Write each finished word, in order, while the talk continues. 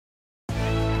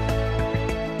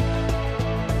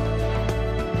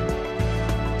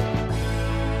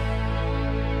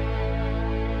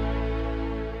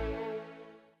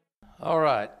All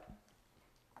right.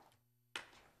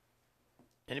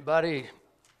 Anybody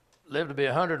live to be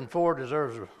 104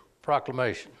 deserves a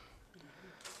proclamation.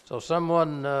 So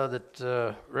someone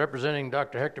that representing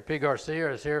Dr. Hector P.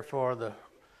 Garcia is here for the,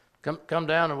 come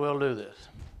down and we'll do this.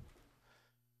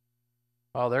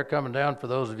 While they're coming down, for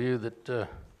those of you that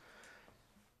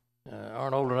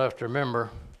aren't old enough to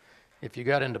remember, if you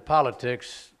got into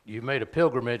politics, you made a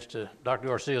pilgrimage to Dr.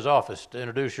 Garcia's office to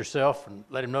introduce yourself and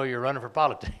let him know you're running for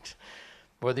politics.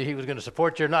 Whether he was going to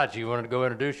support you or not, you wanted to go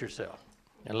introduce yourself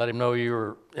and let him know you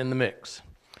were in the mix.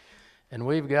 And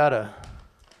we've got a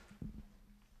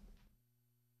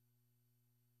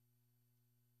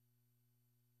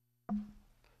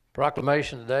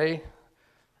proclamation today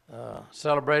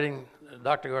celebrating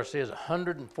Dr. Garcia's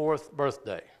 104th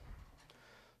birthday.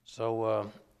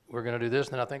 So we're going to do this,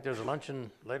 and then I think there's a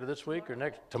luncheon later this week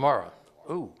or tomorrow.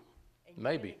 Ooh,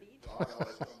 maybe.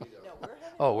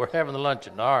 Oh, we're having the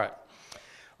luncheon. All right.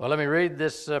 Well, let me read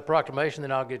this proclamation,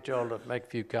 then I'll get you all to make a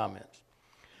few comments.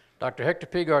 Dr. Hector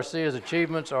P. Garcia's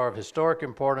achievements are of historic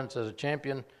importance as a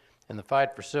champion in the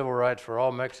fight for civil rights for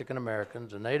all Mexican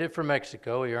Americans. A native from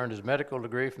Mexico, he earned his medical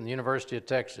degree from the University of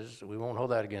Texas, we won't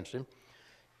hold that against him,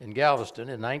 in Galveston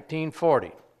in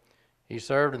 1940. He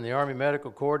served in the Army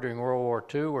Medical Corps during World War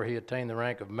II, where he attained the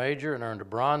rank of major and earned a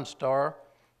Bronze Star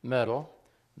Medal,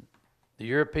 the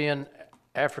European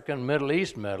African Middle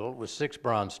East Medal with 6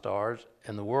 Bronze Stars,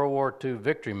 and the World War II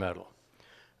Victory Medal.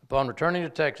 Upon returning to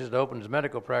Texas to open his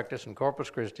medical practice in Corpus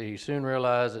Christi, he soon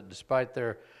realized that despite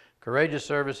their courageous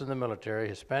service in the military,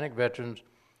 Hispanic veterans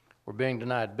were being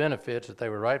denied benefits that they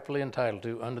were rightfully entitled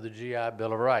to under the GI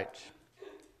Bill of Rights.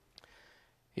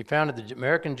 He founded the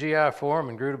American GI Forum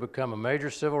and grew to become a major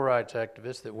civil rights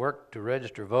activist that worked to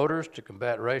register voters, to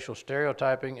combat racial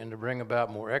stereotyping, and to bring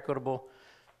about more equitable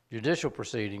judicial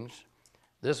proceedings.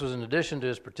 This was in addition to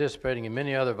his participating in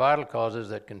many other vital causes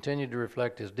that continued to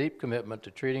reflect his deep commitment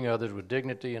to treating others with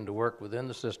dignity and to work within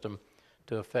the system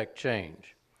to effect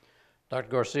change. Dr.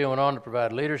 Garcia went on to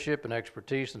provide leadership and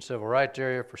expertise in the civil rights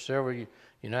area for several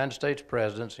United States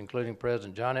presidents, including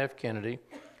President John F. Kennedy,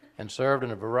 and served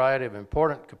in a variety of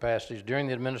important capacities during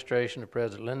the administration of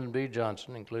President Lyndon B.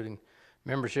 Johnson, including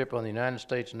membership on the United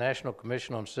States National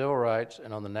Commission on Civil Rights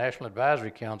and on the National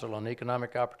Advisory Council on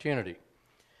Economic Opportunity.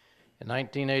 In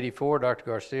 1984, Dr.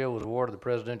 Garcia was awarded the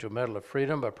Presidential Medal of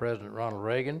Freedom by President Ronald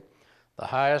Reagan, the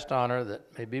highest honor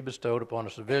that may be bestowed upon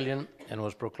a civilian, and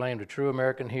was proclaimed a true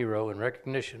American hero in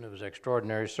recognition of his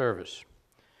extraordinary service.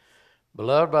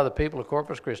 Beloved by the people of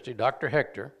Corpus Christi, Dr.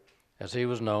 Hector, as he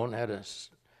was known, had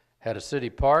a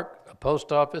city park, a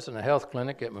post office, and a health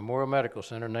clinic at Memorial Medical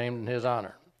Center named in his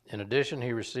honor. In addition,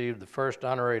 he received the first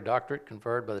honorary doctorate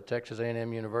conferred by the Texas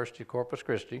A&M University of Corpus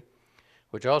Christi,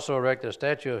 which also erected a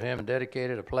statue of him and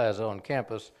dedicated a plaza on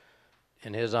campus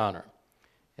in his honor.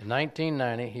 In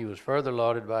 1990, he was further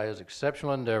lauded by his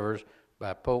exceptional endeavors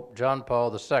by Pope John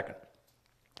Paul II.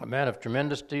 A man of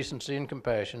tremendous decency and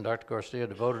compassion, Dr. Garcia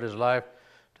devoted his life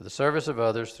to the service of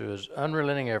others through his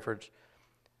unrelenting efforts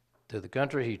to the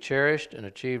country he cherished and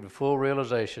achieved a full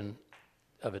realization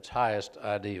of its highest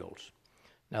ideals.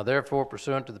 Now therefore,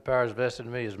 pursuant to the powers vested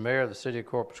in me as mayor of the city of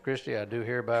Corpus Christi, I do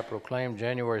hereby proclaim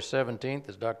January 17th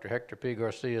as Dr. Hector P.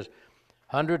 Garcia's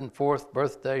 104th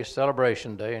birthday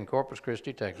celebration day in Corpus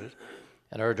Christi, Texas,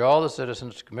 and urge all the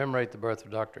citizens to commemorate the birth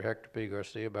of Dr. Hector P.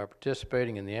 Garcia by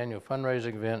participating in the annual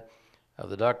fundraising event of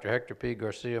the Dr. Hector P.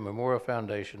 Garcia Memorial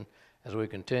Foundation as we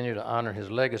continue to honor his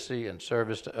legacy and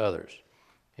service to others.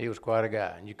 He was quite a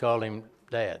guy, and you called him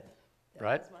Dad,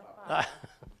 right?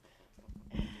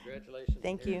 Congratulations.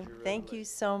 Thank you. Thank you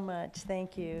so much.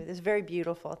 Thank you. It's very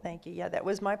beautiful. Thank you. Yeah, that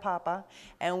was my papa,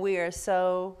 and we are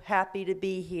so happy to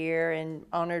be here and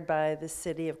honored by the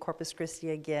city of Corpus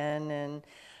Christi again.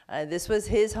 And this was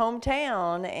his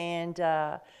hometown, and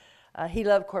he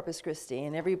loved Corpus Christi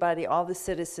and everybody, all the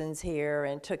citizens here,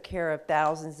 and took care of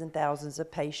thousands and thousands of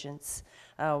patients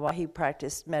while he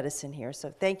practiced medicine here.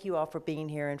 So thank you all for being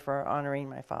here and for honoring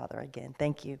my father again.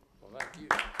 Thank you. Well, thank you.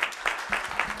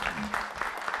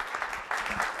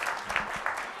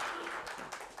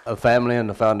 A family and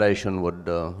the foundation would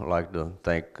like to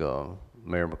thank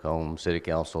Mayor McComb, City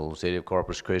Council, City of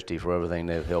Corpus Christi for everything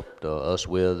they've helped us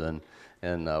with,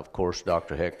 and of course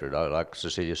Dr. Hector. Like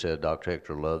Cecilia said, Dr.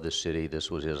 Hector loved this city.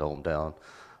 This was his hometown.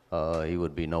 He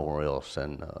would be nowhere else,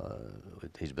 and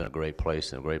he's been a great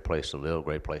place, and a great place to live, a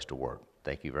great place to work.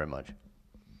 Thank you very much.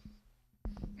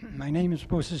 My name is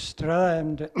Jose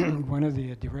Estrada. I'm one of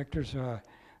the directors,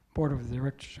 board of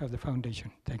directors of the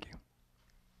foundation. Thank you.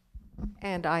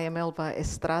 And I am Elva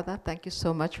Estrada. Thank you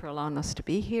so much for allowing us to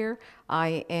be here.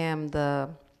 I am the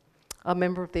a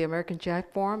member of the American GI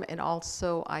Forum, and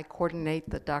also I coordinate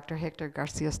the Dr. Hector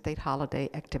Garcia State Holiday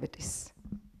activities.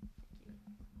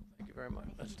 Thank you very much.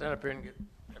 Let's stand up here and get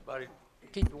everybody,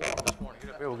 keep you warm this morning.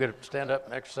 Get up here, we'll stand up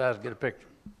and exercise, get a picture.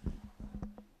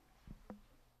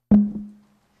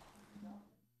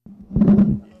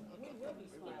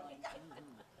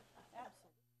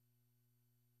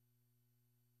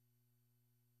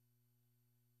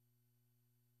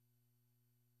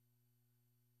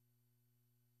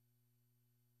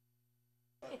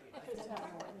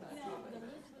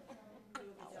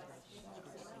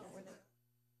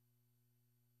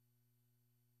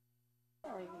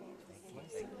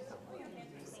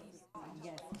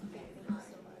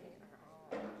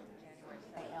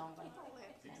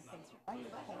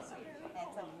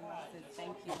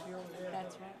 Thank you.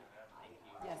 That's right.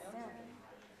 Yes, sir.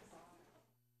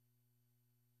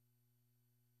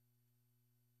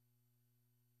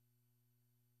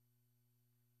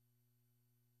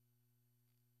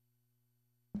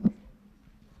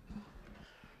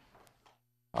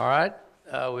 All right,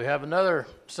 we have another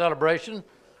celebration.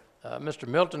 Mr.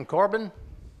 Milton Corbin,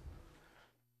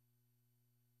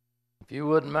 if you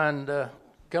wouldn't mind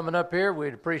coming up here,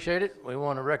 we'd appreciate it. We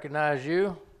want to recognize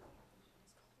you.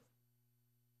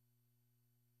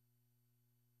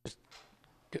 Just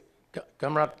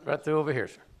come right through over here,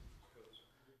 sir.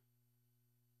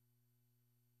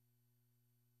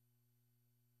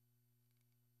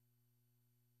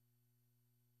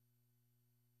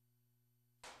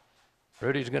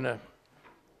 Rudy's going to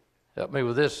help me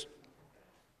with this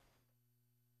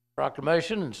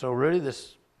proclamation, and so Rudy,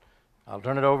 I'll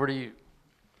turn it over to you.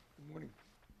 Good morning.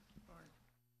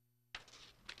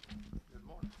 Good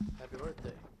morning. Happy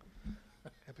birthday.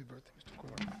 Happy birthday, Mr.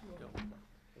 Corbin.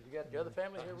 Have you got your other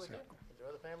family here with you? Is there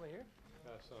other family here?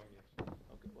 Some, yes.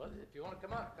 Okay. Well, if you want to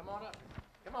come up, come on up.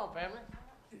 Come on, family.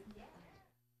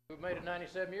 We've made it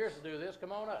 97 years to do this.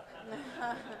 Come on up.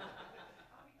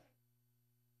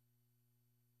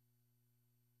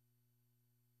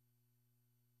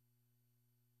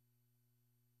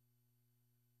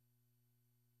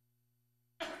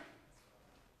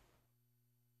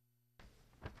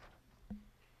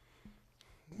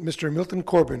 Mr. Milton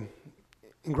Corbin,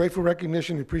 in grateful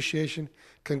recognition and appreciation,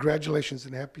 congratulations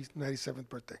and happy 97th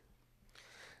birthday.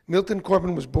 Milton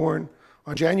Corbin was born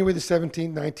on January the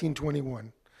 17th,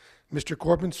 1921. Mr.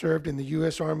 Corbin served in the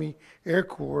U.S. Army Air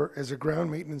Corps as a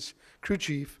ground maintenance crew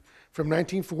chief from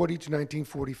 1940 to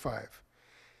 1945,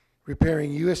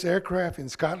 repairing U.S. aircraft in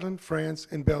Scotland, France,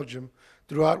 and Belgium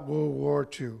throughout World War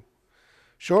II.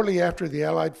 Shortly after the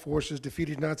Allied forces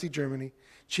defeated Nazi Germany,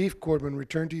 Chief Corbin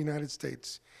returned to the United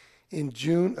States in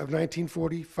June of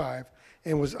 1945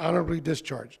 and was honorably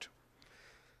discharged.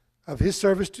 Of his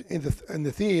service in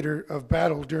the theater of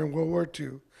battle during World War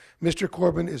II, Mr.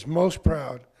 Corbin is most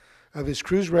proud of his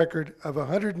crew's record of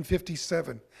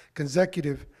 157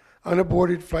 consecutive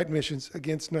unaborted flight missions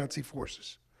against Nazi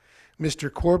forces.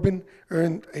 Mr. Corbin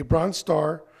earned a Bronze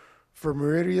Star for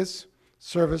Ramirez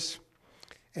service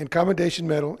and Commendation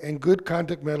Medal and Good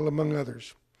Conduct Medal, among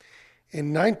others.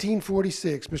 In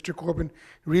 1946, Mr. Corbin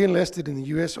re-enlisted in the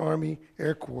U.S. Army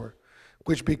Air Corps,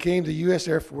 which became the U.S.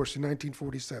 Air Force in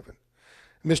 1947.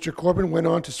 Mr. Corbin went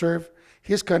on to serve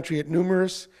his country at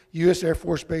numerous U.S. Air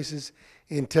Force bases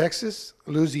in Texas,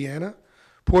 Louisiana,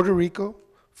 Puerto Rico,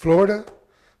 Florida,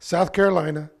 South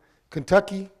Carolina,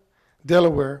 Kentucky,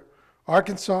 Delaware,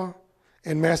 Arkansas,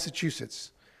 and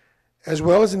Massachusetts, as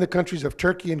well as in the countries of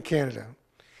Turkey and Canada.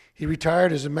 He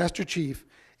retired as a Master Chief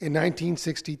in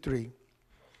 1963.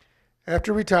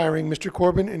 After retiring, Mr.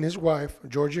 Corbin and his wife,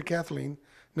 Georgia Kathleen,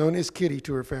 known as Kitty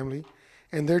to her family,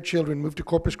 and their children moved to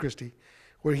Corpus Christi,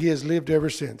 where he has lived ever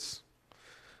since.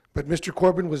 But Mr.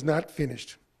 Corbin was not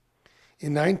finished.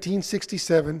 In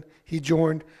 1967, he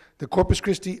joined the Corpus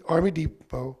Christi Army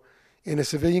Depot in a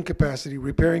civilian capacity,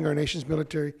 repairing our nation's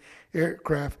military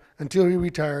aircraft until he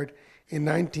retired in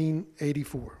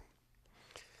 1984.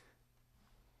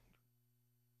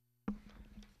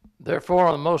 Therefore,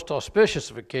 on the most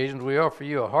auspicious of occasions, we offer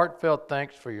you a heartfelt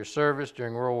thanks for your service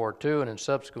during World War II and in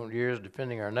subsequent years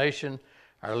defending our nation,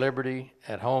 our liberty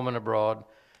at home and abroad.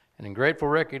 And in grateful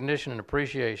recognition and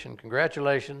appreciation,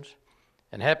 congratulations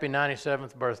and happy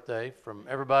 97th birthday from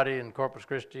everybody in Corpus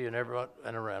Christi and everyone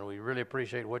and around. We really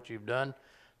appreciate what you've done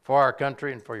for our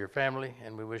country and for your family,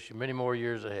 and we wish you many more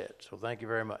years ahead. So thank you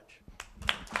very much.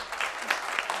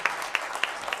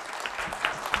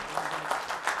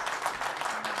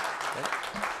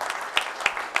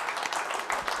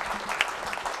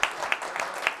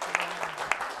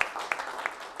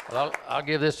 Well, I'll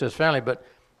give this to his family, but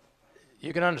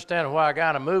you can understand why a guy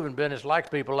in a moving business likes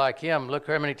people like him. Look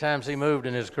how many times he moved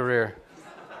in his career.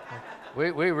 We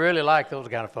really like those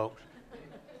kind of folks.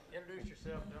 Introduce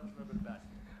yourself, tell us a little bit about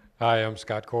you. Hi, I'm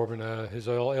Scott Corbin, his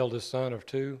eldest son of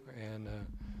two, and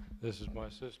this is my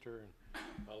sister, and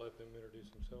I'll let them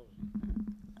introduce themselves.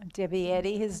 Debbie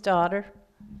Eddy, his daughter.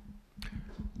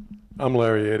 I'm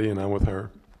Larry Eddy, and I'm with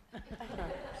her.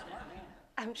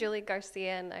 I'm Julie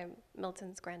Garcia, and I'm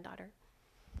Milton's granddaughter.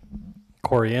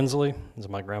 Corey Inslee is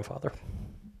my grandfather.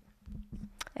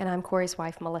 And I'm Corey's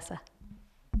wife, Melissa.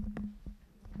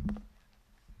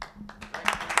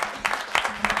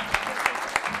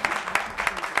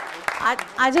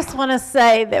 I just want to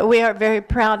say that we are very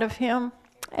proud of him,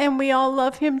 and we all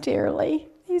love him dearly.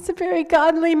 He's a very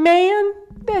godly man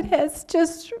that has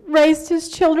just raised his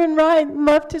children right,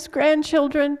 loved his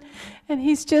grandchildren, and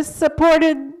he's just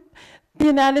supported the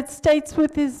United States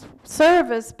with his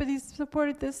service, but he's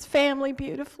supported this family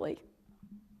beautifully.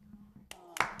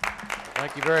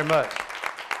 Thank you very much.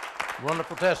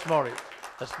 Wonderful testimony.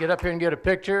 Let's get up here and get a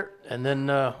picture, and then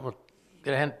we'll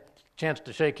get a chance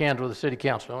to shake hands with the city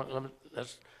council.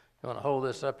 You want to hold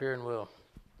this up here, and we'll.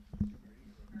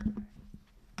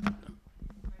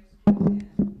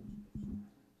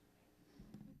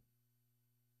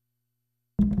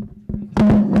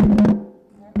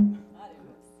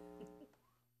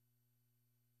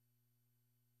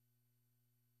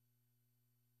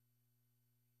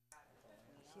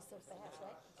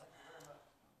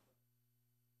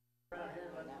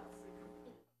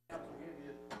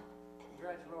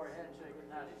 Congratulatory handshake at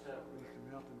 97. Mr.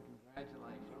 Milton,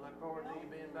 congratulations. We look forward to you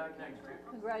being back next year.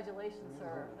 Congratulations,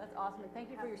 sir. That's awesome. And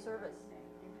thank you for your service.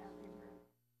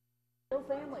 Whole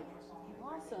family.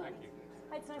 Awesome. Thank you.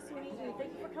 Hey, it's nice to meet you.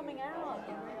 Thank you for coming out.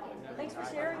 Thanks for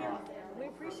sharing it. We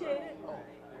appreciate it.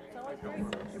 It's always great.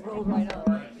 It rolled right up.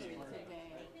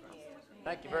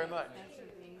 Thank you very much.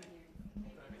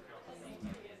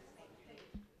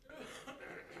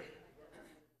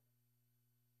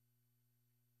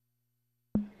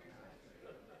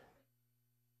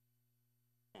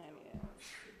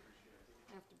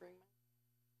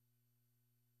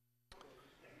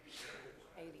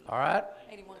 All right.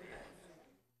 81.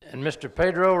 And Mr.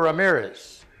 Pedro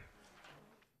Ramirez.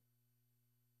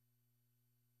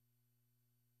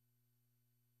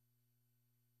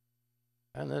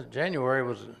 And this January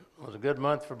was a good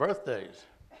month for birthdays.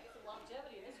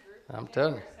 I'm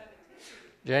telling you.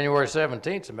 January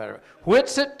 17th, as a matter of fact.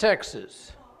 Whitsett,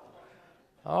 Texas.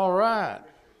 All right.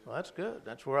 Well, that's good.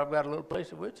 That's where I've got a little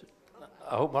place at Whitsett.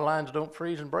 I hope my lines don't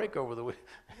freeze and break over the week.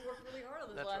 You worked really hard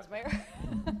on those lines, Mayor.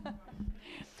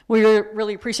 We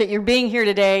really appreciate your being here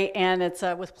today, and it's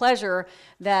with pleasure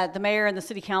that the mayor and the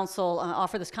city council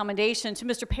offer this commendation to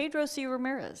Mr. Pedro C.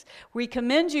 Ramirez. We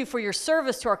commend you for your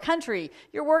service to our country,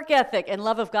 your work ethic, and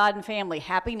love of God and family.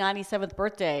 Happy 97th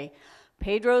birthday.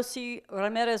 Pedro C.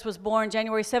 Ramirez was born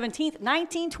January 17th,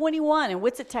 1921 in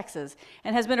Whitsett, Texas,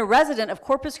 and has been a resident of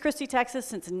Corpus Christi, Texas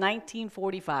since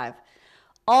 1945.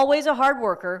 Always a hard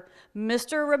worker,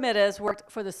 Mr. Ramirez worked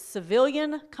for the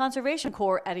Civilian Conservation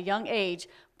Corps at a young age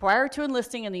prior to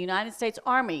enlisting in the United States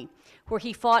Army, where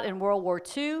he fought in World War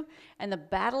II and the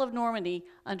Battle of Normandy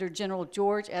under General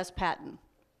George S. Patton.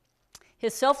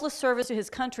 His selfless service to his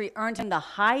country earned him the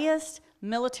highest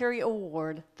military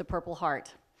award, the Purple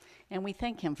Heart, and we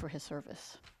thank him for his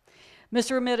service.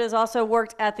 Mr. Ramirez also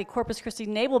worked at the Corpus Christi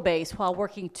Naval Base while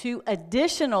working 2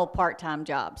 additional part-time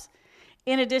jobs.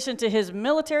 In addition to his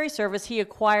military service, he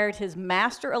acquired his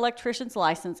master electrician's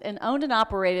license and owned and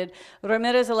operated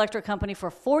Ramirez Electric Company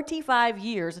for 45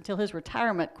 years until his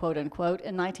retirement, quote unquote,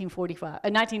 in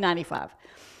 1995.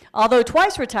 Although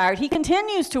twice retired, he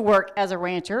continues to work as a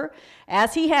rancher,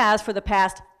 as he has for the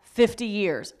past 50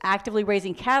 years, actively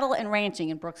raising cattle and ranching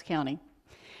in Brooks County.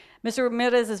 Mr.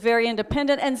 Ramirez is very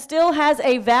independent and still has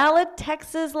a valid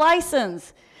Texas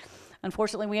license.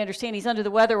 Unfortunately, we understand he's under the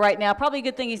weather right now. Probably a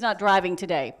good thing he's not driving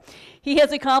today. He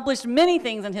has accomplished many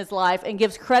things in his life and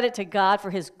gives credit to God for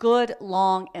his good,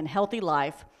 long, and healthy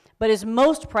life, but is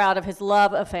most proud of his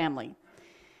love of family.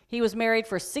 He was married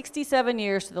for 67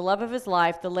 years to the love of his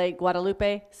life, the late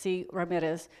Guadalupe C.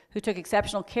 Ramirez, who took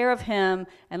exceptional care of him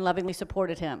and lovingly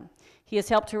supported him. He has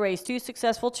helped to raise 2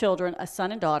 successful children, a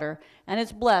son and daughter, and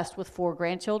is blessed with 4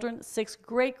 grandchildren, 6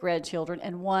 great-grandchildren,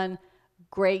 and 1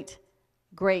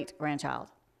 great-grandchild.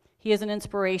 He is an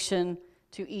inspiration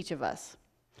to each of us.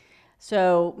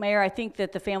 So, Mayor, I think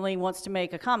that the family wants to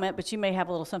make a comment, but you may have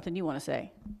a little something you want to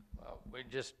say. Well, we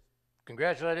just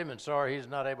congratulate him and sorry he's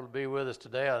not able to be with us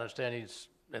today. I understand he's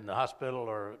in the hospital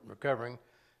or recovering,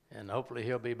 and hopefully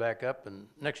he'll be back up. And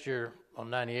next year on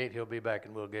 98, he'll be back,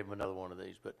 and we'll give him another one of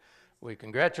these. But we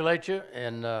congratulate you,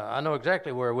 and I know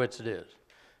exactly where Whitsett is.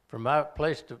 From my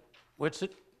place to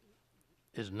Whitsett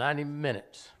is 90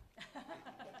 minutes.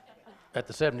 at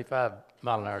the 75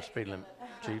 mile an hour speed limit,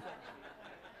 Chief.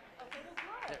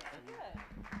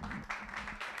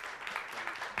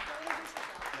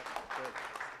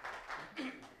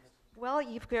 Well,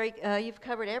 you've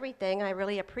covered everything. I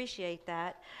really appreciate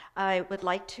that. I would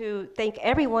like to thank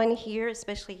everyone here,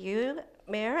 especially you,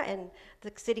 Mayor, and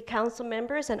the City Council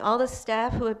members, and all the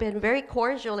staff who have been very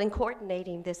cordial in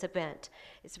coordinating this event.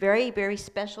 It's very, very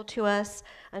special to us.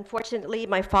 Unfortunately,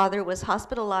 my father was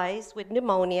hospitalized with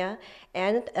pneumonia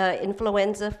and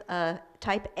influenza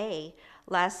type A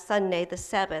last Sunday, the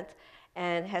 7th,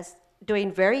 and has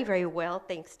doing very, very well,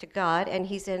 thanks to God, and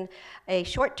he's in a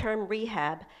short-term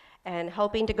rehab and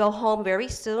hoping to go home very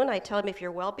soon. I tell him, if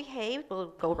you're well behaved,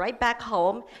 we'll go right back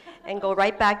home and go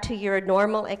right back to your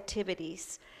normal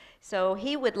activities. So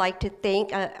he would like to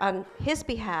thank, on his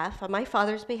behalf, on my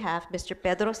father's behalf, Mr.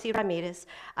 Pedro C. Ramirez,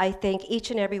 I thank each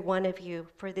and every one of you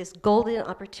for this golden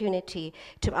opportunity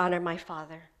to honor my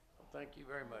father. Thank you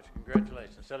very much.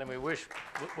 Congratulations. Tell him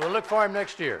we'll look for him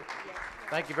next year. Yes.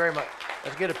 Thank you very much.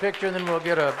 Let's get a picture and then we'll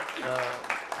get a,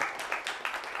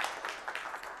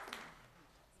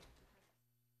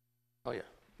 oh yeah.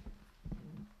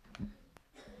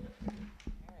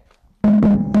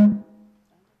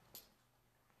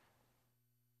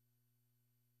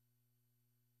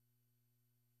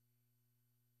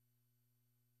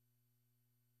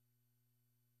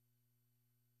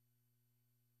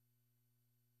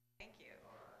 Thank you.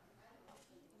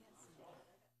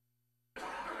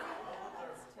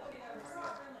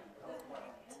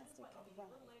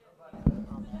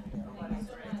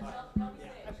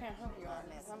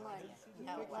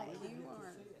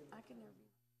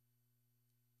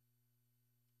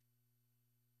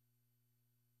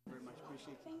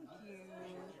 Thank you.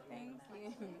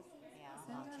 Yeah.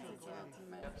 Sometimes it's a little too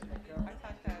much. I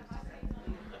thought that.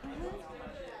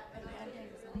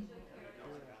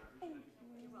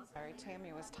 Sorry,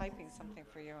 Tammy was typing something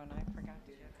for you and I forgot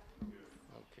to get it.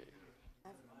 Okay.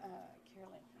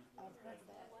 Carolyn, I've heard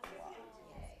that a lot.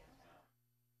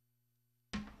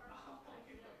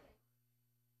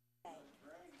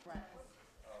 Right.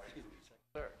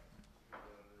 Sir.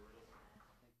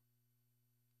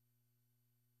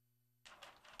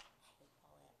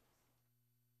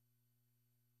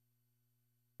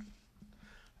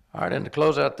 All right, and to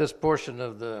close out this portion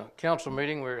of the council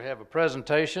meeting, we have a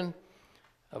presentation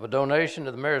of a donation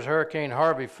to the Mayor's Hurricane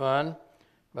Harvey Fund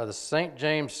by the St.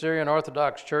 James Syrian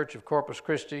Orthodox Church of Corpus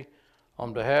Christi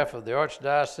on behalf of the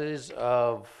Archdiocese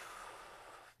of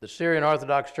the Syrian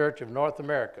Orthodox Church of North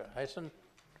America. Hasten,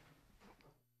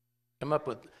 come up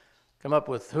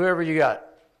with whoever you got.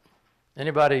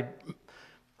 Anybody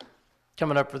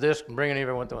coming up for this can bring in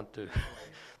everyone they want to.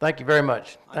 Thank you very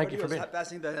much. Thank you for being.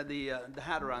 Passing the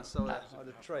hat around, so or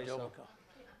the tray. So.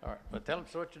 All right, but tell them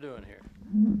what you're doing here.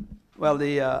 Well,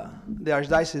 the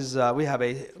archdiocese, we have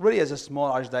really is a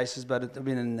small archdiocese, but it's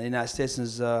been in the United States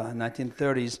since the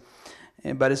 1930s,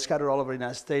 but it's scattered all over the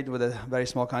United States with a very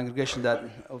small congregation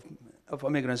of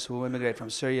immigrants who immigrate from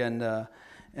Syria and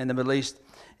the Middle East.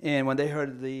 And when they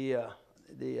heard the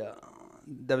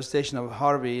devastation of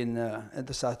Harvey in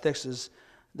the South Texas,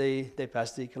 they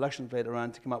passed the collection plate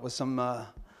around to come up with some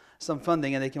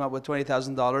funding, and they came up with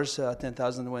 $20,000.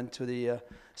 $10,000 went to the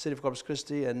city of Corpus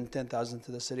Christi, and $10,000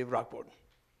 to the city of Rockport.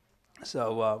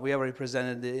 So we already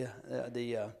presented the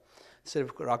city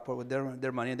of Rockport with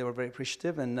their money, and they were very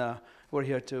appreciative. And we're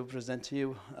here to present to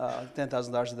you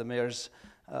 $10,000 of the mayor's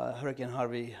Hurricane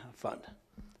Harvey Fund.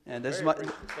 And this is my. Thank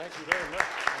you very much.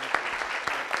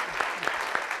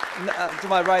 To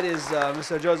my right is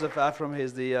Mr. Joseph Afram.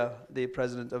 He's the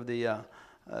president of the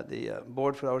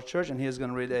board for our church, and he is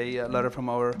going to read a letter from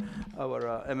our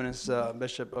eminence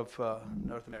Bishop of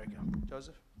North America.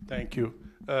 Joseph. Thank you.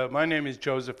 My name is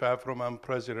Joseph Afram. I'm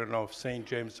president of St.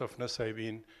 James of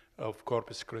Nasabin of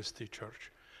Corpus Christi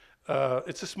Church.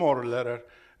 It's a smaller letter.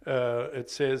 It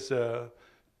says, to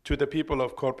the people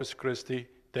of Corpus Christi,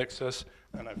 Texas,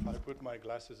 and if I put my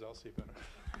glasses, I'll see better.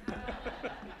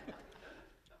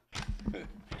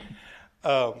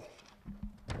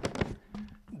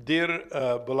 Dear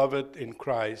beloved in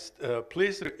Christ,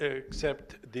 please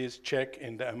accept this check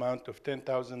in the amount of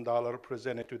 $10,000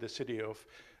 presented to the city of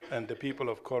and the people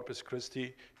of Corpus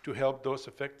Christi to help those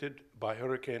affected by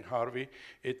Hurricane Harvey.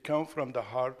 It comes from the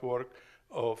hard work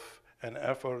of an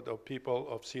effort of people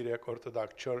of Syriac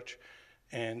Orthodox Church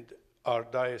and our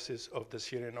diocese of the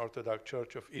Syrian Orthodox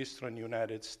Church of Eastern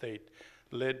United States,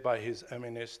 led by His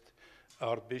Eminence,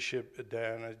 Archbishop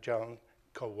Diana John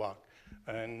Kawak.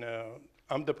 And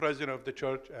I'm the president of the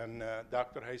church, and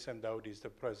Dr. Haitham Daoudi is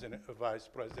the vice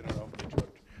president of the church.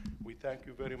 We thank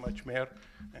you very much, Mayor,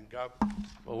 and God,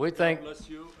 well, we God bless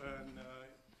you. And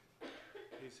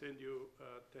he sent you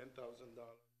 $10,000.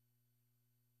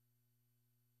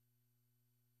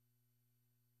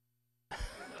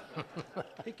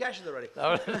 He cashed it already.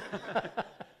 There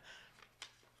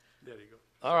you go.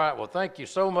 All right, well, thank you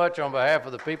so much on behalf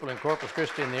of the people in Corpus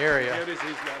Christi in the area. Here is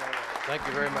his letter. Thank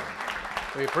you very much.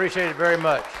 We appreciate it very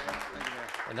much.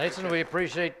 And Nathan, we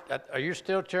appreciate, are you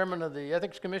still chairman of the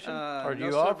Ethics Commission? Or are No,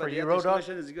 you sir, off, but or the you Ethics wrote off?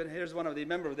 Commission is good. Here's one of the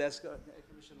member of the Ethics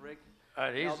Commission, Rick.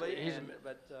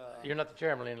 You're not the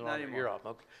chairman any Not longer, anymore. you're off,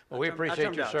 okay. I Well, we termed- I appreciate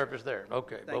termed your out. service there,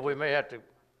 okay. Thank But we you. may have to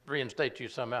reinstate you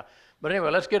somehow. But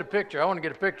anyway, let's get a picture. I want to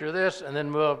get a picture of this, and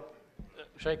then we'll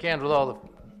shake hands with all the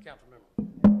council members.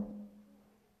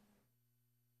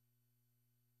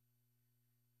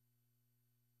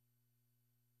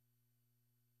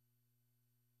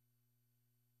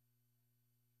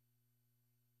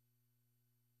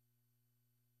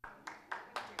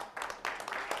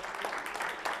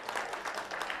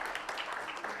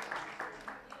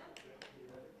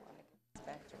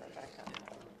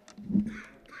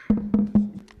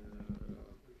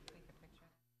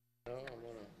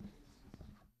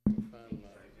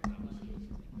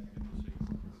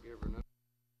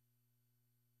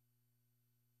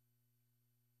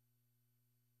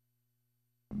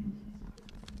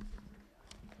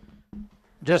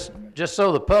 Just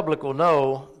so the public will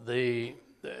know,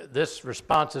 this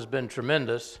response has been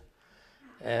tremendous,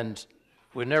 and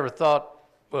we never thought,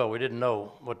 well, we didn't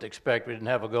know what to expect. We didn't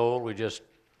have a goal. We just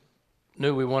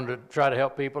knew we wanted to try to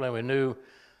help people, and we knew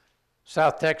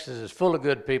South Texas is full of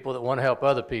good people that want to help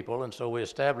other people, and so we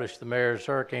established the Mayor's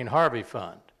Hurricane Harvey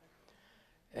Fund.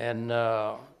 And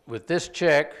with this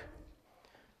check,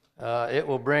 it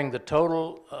will bring the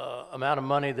total amount of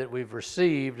money that we've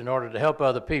received in order to help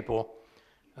other people.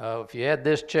 If you add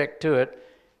this check to it,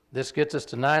 this gets us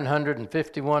to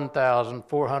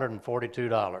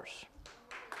 $951,442.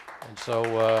 And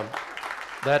so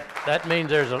that means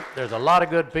there's a lot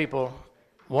of good people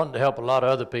wanting to help a lot of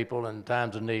other people in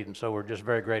times of need, and so we're just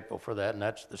very grateful for that, and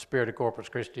that's the spirit of Corpus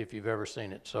Christi if you've ever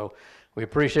seen it. So we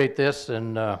appreciate this,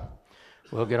 and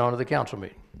we'll get on to the council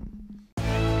meeting.